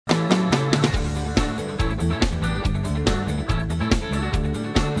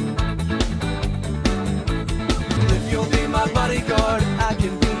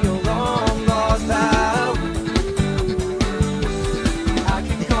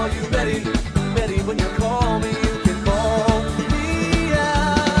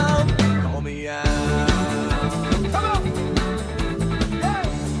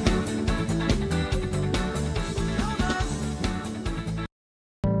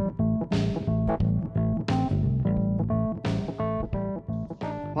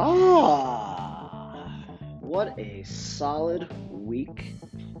What a solid week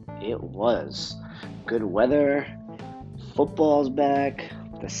it was. Good weather, football's back,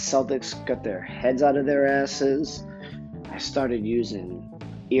 the Celtics got their heads out of their asses. I started using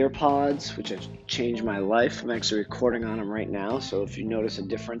ear pods, which have changed my life. I'm actually recording on them right now, so if you notice a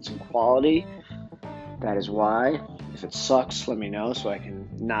difference in quality, that is why. If it sucks, let me know so I can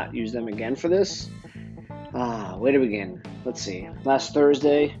not use them again for this. Where to begin? Let's see. Last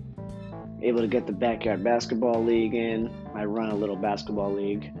Thursday, able to get the backyard basketball league in. I run a little basketball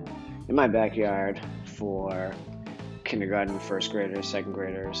league in my backyard for kindergarten, first graders, second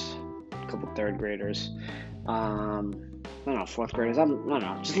graders, a couple third graders. Fourth graders.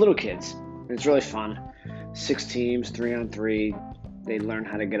 Just little kids. It's really fun. 6 teams, 3-on-3. They learn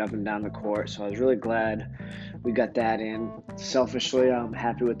how to get up and down the court. So I was really glad we got that in. Selfishly, I'm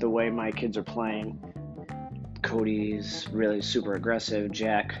happy with the way my kids are playing. Cody's really super aggressive.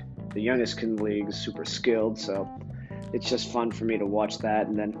 Jack, the youngest kid in the league, is super skilled. So it's just fun for me to watch that.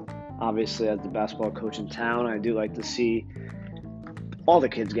 And then obviously as the basketball coach in town, I do like to see all the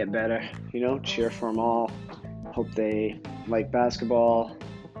kids get better. Cheer for them all. Hope they like basketball.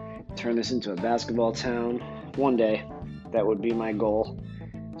 Turn this into a basketball town. One day, that would be my goal.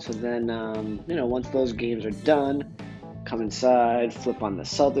 So then, once those games are done, come inside, flip on the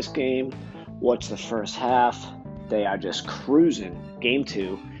Celtics game, watch the first half. They are just cruising. Game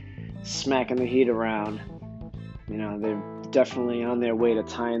 2, smacking the Heat around. They're definitely on their way to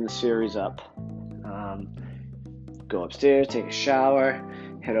tying the series up. Go upstairs, take a shower,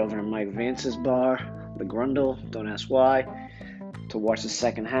 head over to Mike Vance's bar, the Grundle, don't ask why, to watch the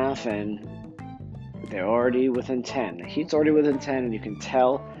second half, and they're already within 10. The Heat's already within 10, and you can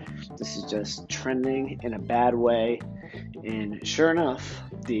tell this is just trending in a bad way. And sure enough,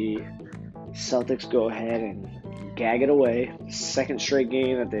 the Celtics go ahead and gag it away. Second straight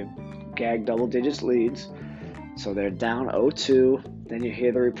game that they've gagged double digits leads. So they're down 0-2. Then you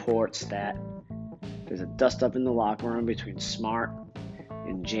hear the reports that there's a dust-up in the locker room between Smart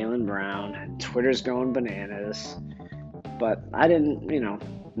and Jaylen Brown, and Twitter's going bananas. But I didn't,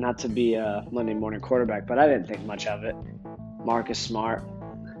 not to be a Monday morning quarterback, but I didn't think much of it. Marcus Smart,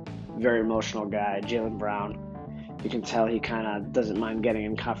 very emotional guy. Jaylen Brown, you can tell he kind of doesn't mind getting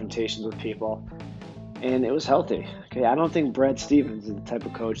in confrontations with people. And it was healthy. Okay, I don't think Brad Stevens is the type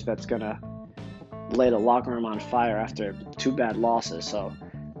of coach that's going to lay the locker room on fire after 2 bad losses. So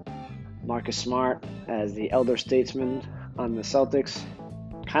Marcus Smart, as the elder statesman on the Celtics,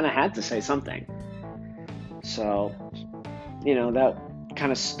 kind of had to say something. So, that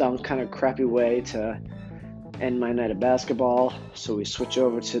kind of stunk, kind of crappy way to end my night of basketball. So we switch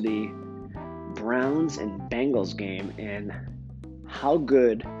over to the Browns and Bengals game. And how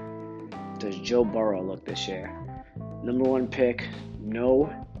good does Joe Burrow look this year? Number 1 pick, no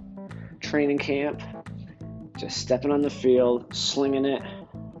training camp, just stepping on the field, slinging it,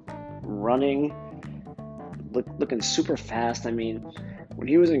 running, looking super fast. I mean, when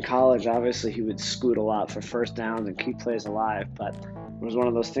he was in college, obviously he would scoot a lot for first downs and keep plays alive, but it was one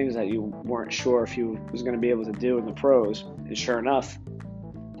of those things that you weren't sure if he was going to be able to do in the pros. And sure enough,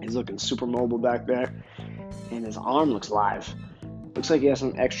 he's looking super mobile back there, and his arm looks live. Looks like he has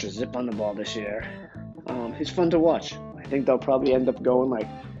some extra zip on the ball this year. He's fun to watch. I think they'll probably end up going like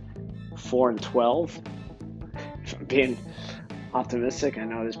 4-12. If I'm being optimistic, I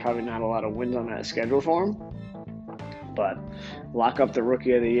know there's probably not a lot of wins on that schedule for him, but lock up the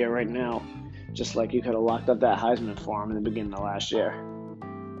Rookie of the Year right now, just like you could have locked up that Heisman for him in the beginning of last year.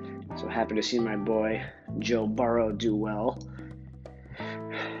 So happy to see my boy Joe Burrow do well.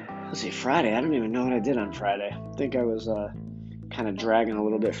 Let's see, Friday, I don't even know what I did on Friday. I think I was kind of dragging a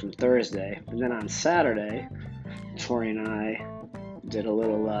little bit from Thursday. And then on Saturday, Tori and I did a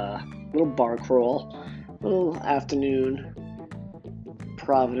little bar crawl, little afternoon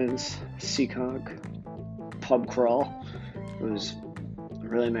Providence, Seekonk pub crawl. It was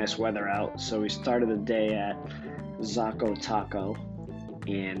really nice weather out, so we started the day at Zaco Taco,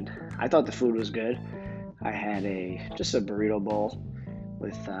 and I thought the food was good. I had just a burrito bowl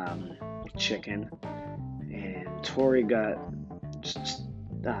with chicken, and Tori got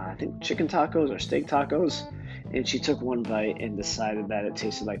I think chicken tacos or steak tacos, and she took one bite and decided that it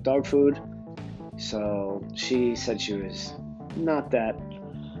tasted like dog food. So she said she was not that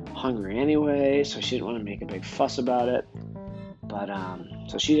hungry anyway, so she didn't want to make a big fuss about it. But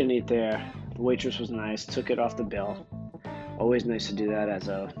so she didn't eat there. The waitress was nice, took it off the bill. Always nice to do that as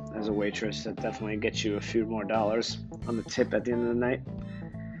a waitress. That definitely gets you a few more dollars on the tip at the end of the night.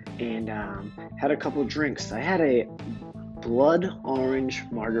 And had a couple drinks. I had a blood orange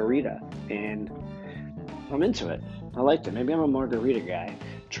margarita, and I'm into it. I liked it. Maybe I'm a margarita guy.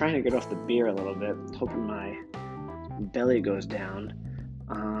 Trying to get off the beer a little bit, hoping my belly goes down.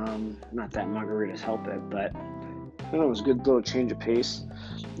 Not that margaritas help it, but I don't know, it was a good little change of pace.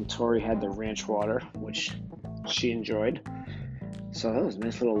 And Tori had the ranch water, which she enjoyed. So that was a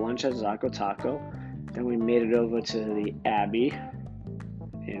nice little lunch at Zaco Taco. Then we made it over to the Abbey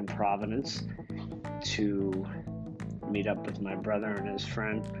in Providence to meet up with my brother and his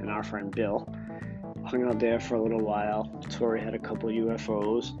friend and our friend Bill. Hung out there for a little while. Tori had a couple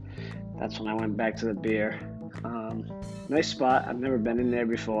UFOs. That's when I went back to the beer. Nice spot. I've never been in there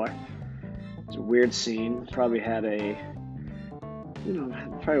before. It's a weird scene. Probably had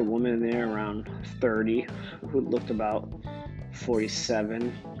probably a woman in there around 30 who looked about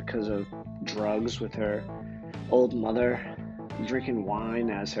 47 because of drugs, with her old mother drinking wine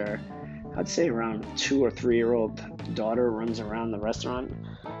as her, I'd say, around 2 or 3-year-old daughter runs around the restaurant.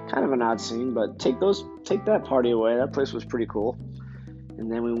 Kind of an odd scene, but take that party away. That place was pretty cool.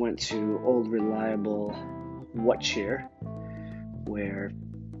 And then we went to Old Reliable What Cheer, where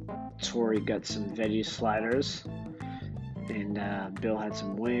Tori got some veggie sliders and Bill had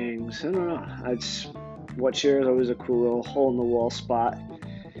some wings. I don't know. What Cheer is always a cool little hole-in-the-wall spot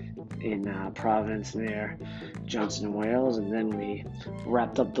in Providence near Johnson and Wales. And then we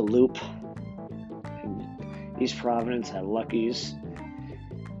wrapped up the loop in East Providence at Lucky's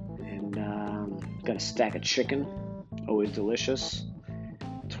and got a stack of chicken, always delicious.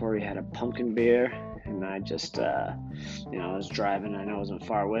 Tori had a pumpkin beer, and I just, I was driving. I know it wasn't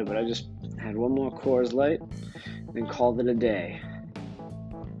far away, but I just had one more Coors Light and then called it a day.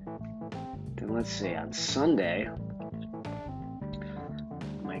 Then let's see, on Sunday,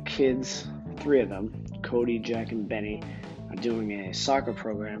 my kids, 3 of them, Cody, Jack, and Benny, are doing a soccer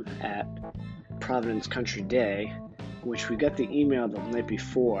program at Providence Country Day, which we got the email the night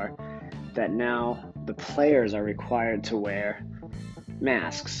before that now the players are required to wear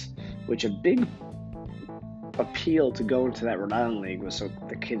masks, which a big appeal to go into that Rhode Island League was so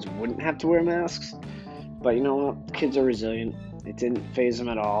the kids wouldn't have to wear masks. But you know what? Kids are resilient. It didn't faze them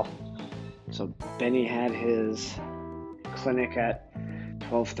at all. So Benny had his clinic at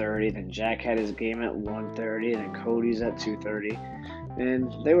 12:30, then Jack had his game at 1:30, and then Cody's at 2:30.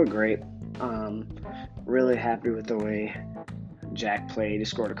 And they were great. Really happy with the way Jack played. He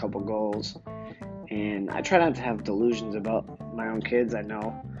scored a couple goals. And I try not to have delusions about my own kids. I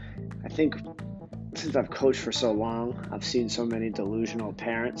think since I've coached for so long, I've seen so many delusional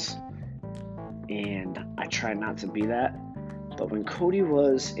parents, and I try not to be that. But when Cody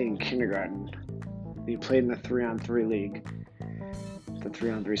was in kindergarten, he played in the 3-on-3 league, the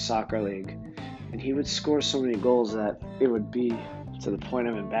 3-on-3 soccer league, and he would score so many goals that it would be to the point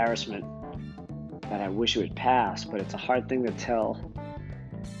of embarrassment that I wish it would pass. But it's a hard thing to tell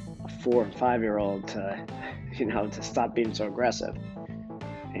a 4 and 5-year-old to stop being so aggressive.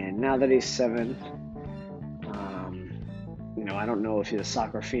 And now that he's 7, I don't know if he's a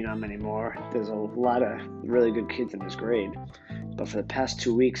soccer phenom anymore. There's a lot of really good kids in his grade. But for the past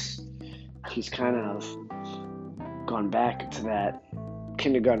 2 weeks, he's kind of gone back to that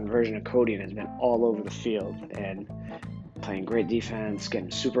kindergarten version of Cody and has been all over the field and playing great defense,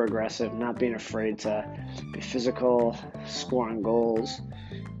 getting super aggressive, not being afraid to be physical, scoring goals.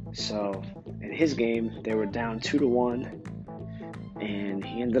 So in his game, they were down 2-1, and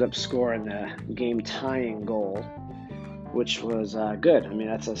he ended up scoring the game-tying goal, which was good. I mean,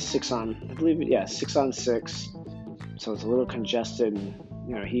 that's a 6-on-6. So it's a little congested, and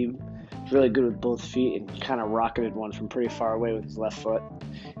he's really good with both feet and kind of rocketed one from pretty far away with his left foot.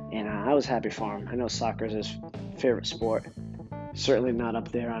 And I was happy for him. I know soccer is his favorite sport. Certainly not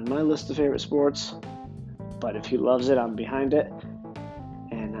up there on my list of favorite sports, but if he loves it, I'm behind it.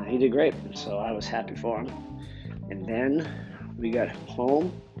 And he did great, so I was happy for him. And then we got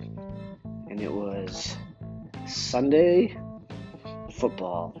home, and it was Sunday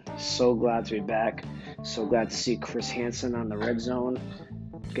football. So glad to be back. So glad to see Chris Hansen on the red zone.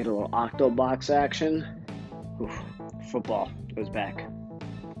 Get a little octo box action. Oof, football was back.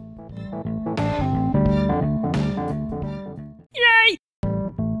 Yay!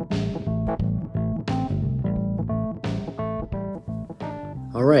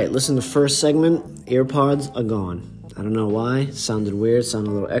 All right, listen to the first segment. AirPods are gone. I don't know why. Sounded weird. Sounded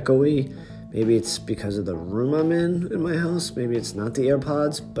a little echoey. Maybe it's because of the room I'm in my house. Maybe it's not the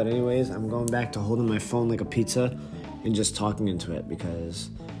AirPods. But anyways, I'm going back to holding my phone like a pizza and just talking into it because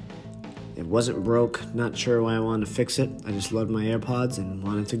it wasn't broke. Not sure why I wanted to fix it. I just loved my AirPods and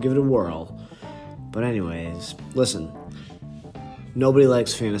wanted to give it a whirl. But anyways, listen. Nobody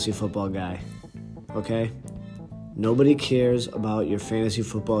likes fantasy football guy. Okay? Nobody cares about your fantasy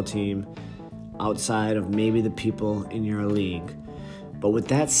football team outside of maybe the people in your league. But with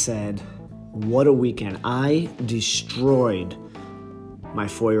that said, What a weekend. I destroyed my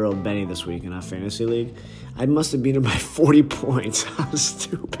 4-year-old Benny this week in our fantasy league. I must have beat him by 40 points. How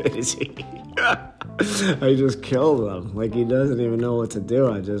stupid is he? I just killed him. Like, he doesn't even know what to do.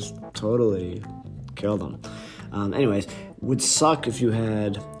 I just totally killed him. Anyways, would suck if you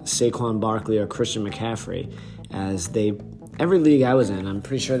had Saquon Barkley or Christian McCaffrey, as every league I was in, I'm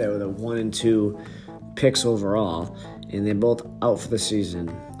pretty sure they were the 1 and 2 picks overall, and they're both out for the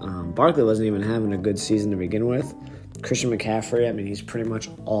season. Barkley wasn't even having a good season to begin with. Christian McCaffrey, I mean, he's pretty much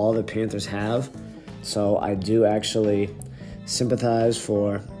all the Panthers have. So I do actually sympathize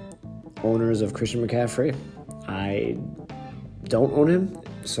for owners of Christian McCaffrey. I don't own him,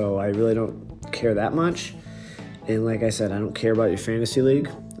 so I really don't care that much. And like I said, I don't care about your fantasy league.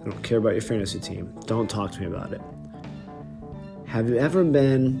 I don't care about your fantasy team. Don't talk to me about it. Have you ever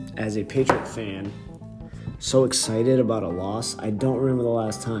been, as a Patriot fan, so excited about a loss? I don't remember the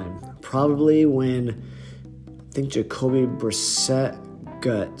last time. Probably when I think Jacoby Brissett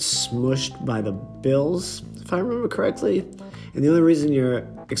got smushed by the Bills, if I remember correctly. And the only reason you're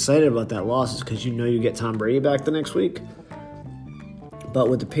excited about that loss is because you know you get Tom Brady back the next week. But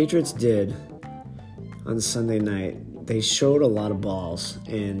what the Patriots did on Sunday night, they showed a lot of balls,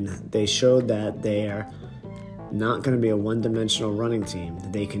 and they showed that they are not going to be a one-dimensional running team,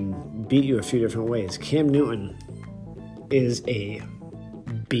 that they can beat you a few different ways. Cam Newton is a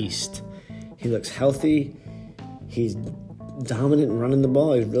beast. He looks healthy. He's dominant in running the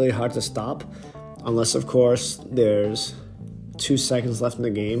ball. He's really hard to stop, unless, of course, there's 2 seconds left in the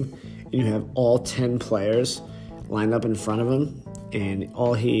game, and you have all 10 players lined up in front of him, and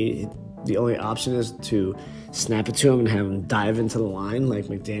the only option is to snap it to him and have him dive into the line like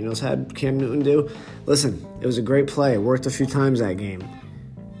McDaniels had Cam Newton do. Listen, it was a great play. It worked a few times that game.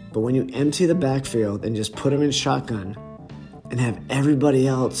 But when you empty the backfield and just put him in shotgun and have everybody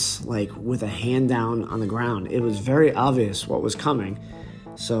else like with a hand down on the ground, it was very obvious what was coming.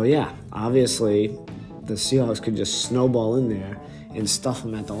 So yeah, obviously the Seahawks could just snowball in there and stuff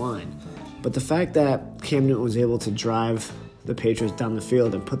him at the line. But the fact that Cam Newton was able to drive the Patriots down the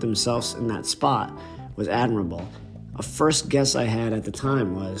field and put themselves in that spot was admirable. A first guess I had at the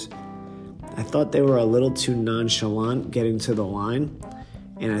time was I thought they were a little too nonchalant getting to the line,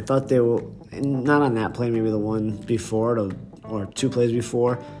 and I thought they were, not on that play, maybe the one before it or 2 plays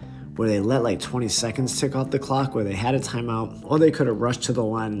before, where they let like 20 seconds tick off the clock, where they had a timeout, or they could have rushed to the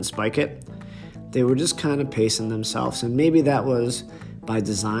line and spike it. They were just kind of pacing themselves, and maybe that was by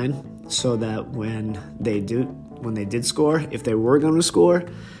design, so that when they did score, if they were going to score,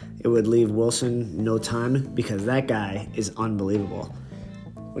 it would leave Wilson no time, because that guy is unbelievable.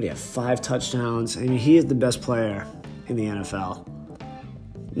 What do you have, 5 touchdowns? I mean, he is the best player in the NFL.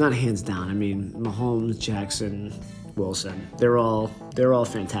 Not hands down. I mean, Mahomes, Jackson, Wilson, they're all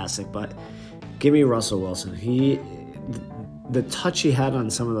fantastic, but give me Russell Wilson. The touch he had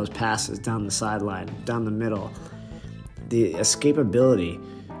on some of those passes down the sideline, down the middle, the escapability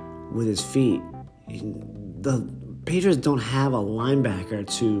with his feet. The Patriots don't have a linebacker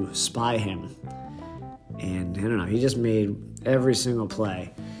to spy him. And I don't know, he just made every single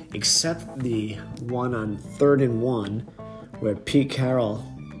play, except the one on 3rd and 1, where Pete Carroll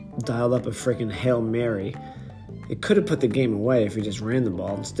dialed up a freaking Hail Mary. It could have put the game away if he just ran the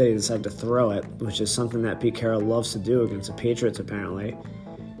ball. Instead, he decided to throw it, which is something that Pete Carroll loves to do against the Patriots, apparently.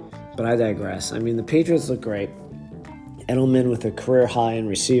 But I digress. I mean, the Patriots look great. Edelman with a career high in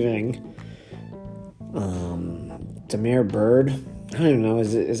receiving. Demare Byrd, I don't even know,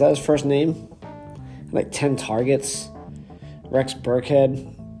 is that his first name? Like 10 targets. Rex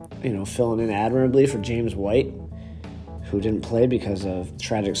Burkhead, filling in admirably for James White, who didn't play because of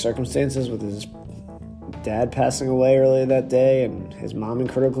tragic circumstances with his dad passing away earlier that day and his mom in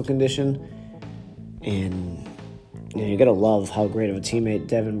critical condition. And you gotta love how great of a teammate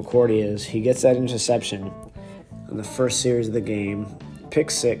Devin McCourty is. He gets that interception on the first series of the game,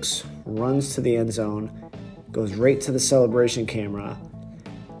 pick 6, runs to the end zone, goes right to the celebration camera,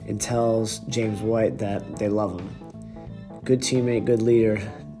 and tells James White that they love him. Good teammate, good leader,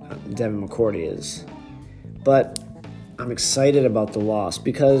 Devin McCourty is. But I'm excited about the loss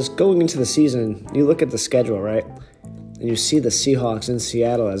because going into the season, you look at the schedule, right? And you see the Seahawks in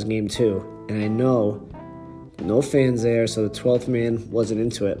Seattle as game 2. And I know no fans there, so the 12th man wasn't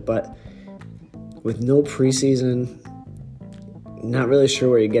into it. But with no preseason, not really sure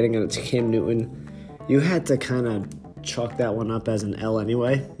where you're getting at Cam Newton, you had to kind of chalk that one up as an L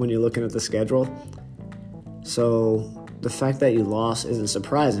anyway when you're looking at the schedule. So the fact that you lost isn't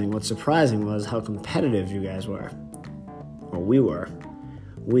surprising. What's surprising was how competitive you guys were. Or we were.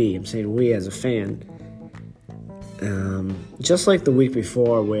 I'm saying we as a fan. Just like the week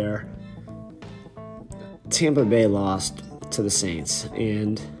before where Tampa Bay lost to the Saints,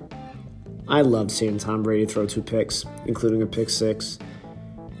 and I loved seeing Tom Brady throw 2 picks, including a pick 6.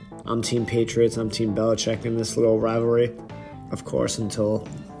 I'm Team Patriots, I'm Team Belichick in this little rivalry, of course, until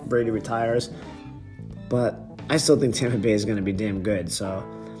Brady retires. But I still think Tampa Bay is going to be damn good, so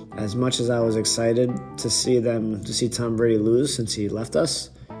as much as I was excited to see Tom Brady lose since he left us,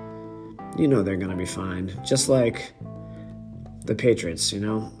 you know they're going to be fine. Just like the Patriots,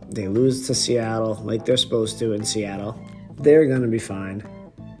 they lose to Seattle like they're supposed to in Seattle. They're going to be fine.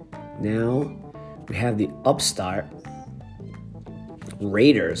 Now we have the upstart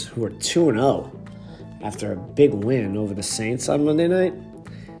Raiders, who are 2-0 after a big win over the Saints on Monday night.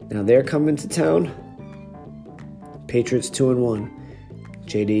 Now they're coming to town. Patriots 2-1.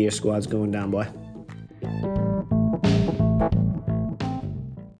 JD, your squad's going down, boy.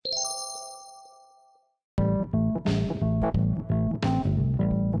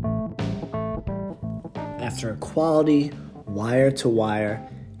 After a quality wire-to-wire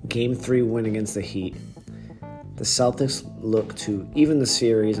Game 3 win against the Heat, the Celtics look to even the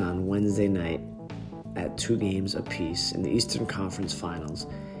series on Wednesday night at 2 games apiece in the Eastern Conference Finals,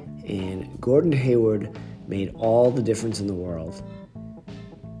 and Gordon Hayward made all the difference in the world.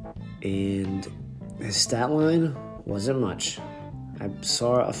 And his stat line wasn't much. I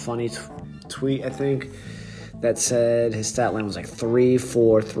saw a funny tweet, I think, that said his stat line was like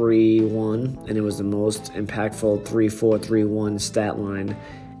 3-4-3-1, and it was the most impactful 3-4-3-1 stat line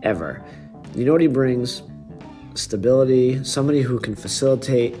ever. You know what he brings? Stability, somebody who can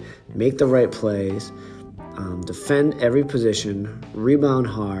facilitate, make the right plays, defend every position, rebound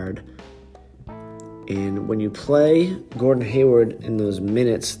hard. And when you play Gordon Hayward in those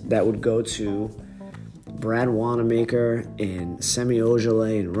minutes, that would go to Brad Wanamaker and Semi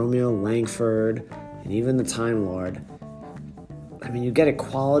Ojeleye and Romeo Langford and even the Time Lord. I mean, you get a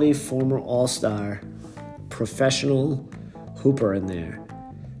quality former All-Star, professional hooper in there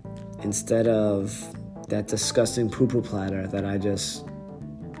instead of that disgusting poo-poo platter that I just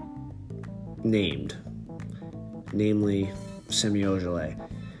named, namely Semi Ojeleye.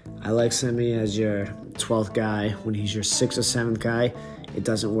 I like Semi as your 12th guy. When he's your 6th or 7th guy, it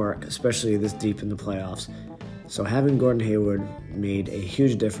doesn't work, especially this deep in the playoffs. So having Gordon Hayward made a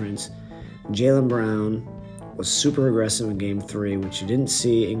huge difference. Jaylen Brown was super aggressive in Game 3, which you didn't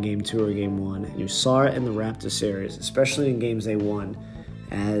see in Game 2 or Game 1. And you saw it in the Raptors series, especially in games they won.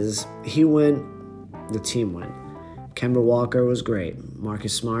 As he went, the team went. Kemba Walker was great.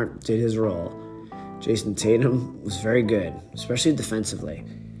 Marcus Smart did his role. Jason Tatum was very good, especially defensively.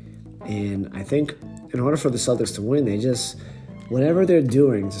 And I think in order for the Celtics to win, whatever they're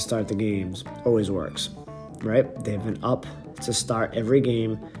doing to start the games always works, right? They've been up to start every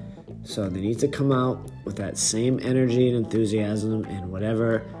game, so they need to come out with that same energy and enthusiasm, and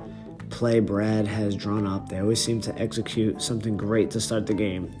whatever play Brad has drawn up, they always seem to execute something great to start the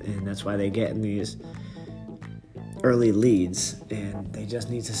game, and that's why they get in these early leads, and they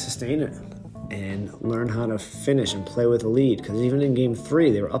just need to sustain it and learn how to finish and play with a lead, because even in Game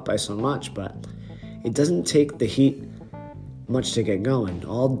 3, they were up by so much, but it doesn't take the Heat much to get going.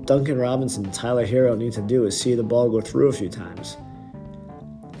 All Duncan Robinson and Tyler Hero need to do is see the ball go through a few times.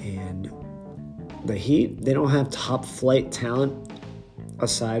 And the Heat, they don't have top-flight talent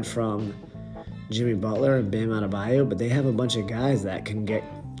aside from Jimmy Butler and Bam Adebayo, but they have a bunch of guys that can get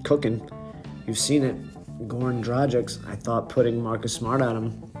cooking. You've seen it. Goran Dragic, I thought putting Marcus Smart on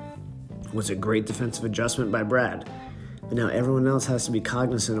him was a great defensive adjustment by Brad. But now everyone else has to be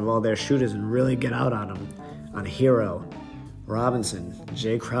cognizant of all their shooters and really get out on them. On Hero, Robinson,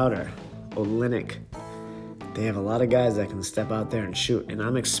 Jay Crowder, Olynyk. They have a lot of guys that can step out there and shoot. And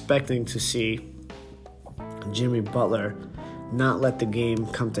I'm expecting to see Jimmy Butler not let the game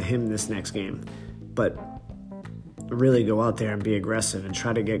come to him this next game, but really go out there and be aggressive and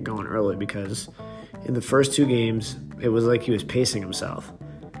try to get going early, because in the first 2 games, it was like he was pacing himself.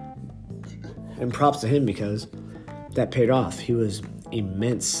 And props to him, because that paid off. He was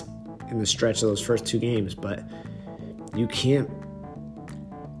immense in the stretch of those first 2 games, but you can't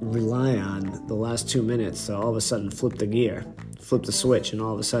rely on the last 2 minutes to all of a sudden flip the switch, and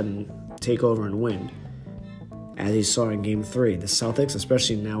all of a sudden take over and win. As you saw in Game 3, the Celtics,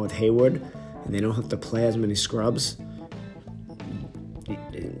 especially now with Hayward, and they don't have to play as many scrubs,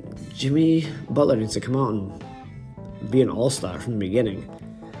 Jimmy Butler needs to come out and be an all-star from the beginning.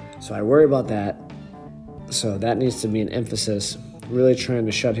 So I worry about that. So that needs to be an emphasis, really trying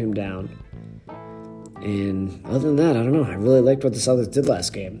to shut him down. And other than that, I don't know. I really liked what the Celtics did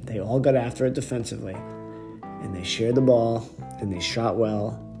last game. They all got after it defensively, and they shared the ball, and they shot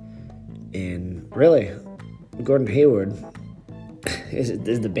well. And really, Gordon Hayward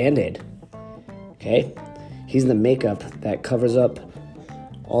is the Band-Aid. Okay? He's the makeup that covers up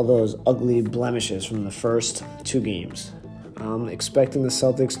all those ugly blemishes from the first 2 games. I'm expecting the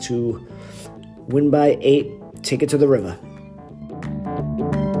Celtics to win by 8, take it to the river.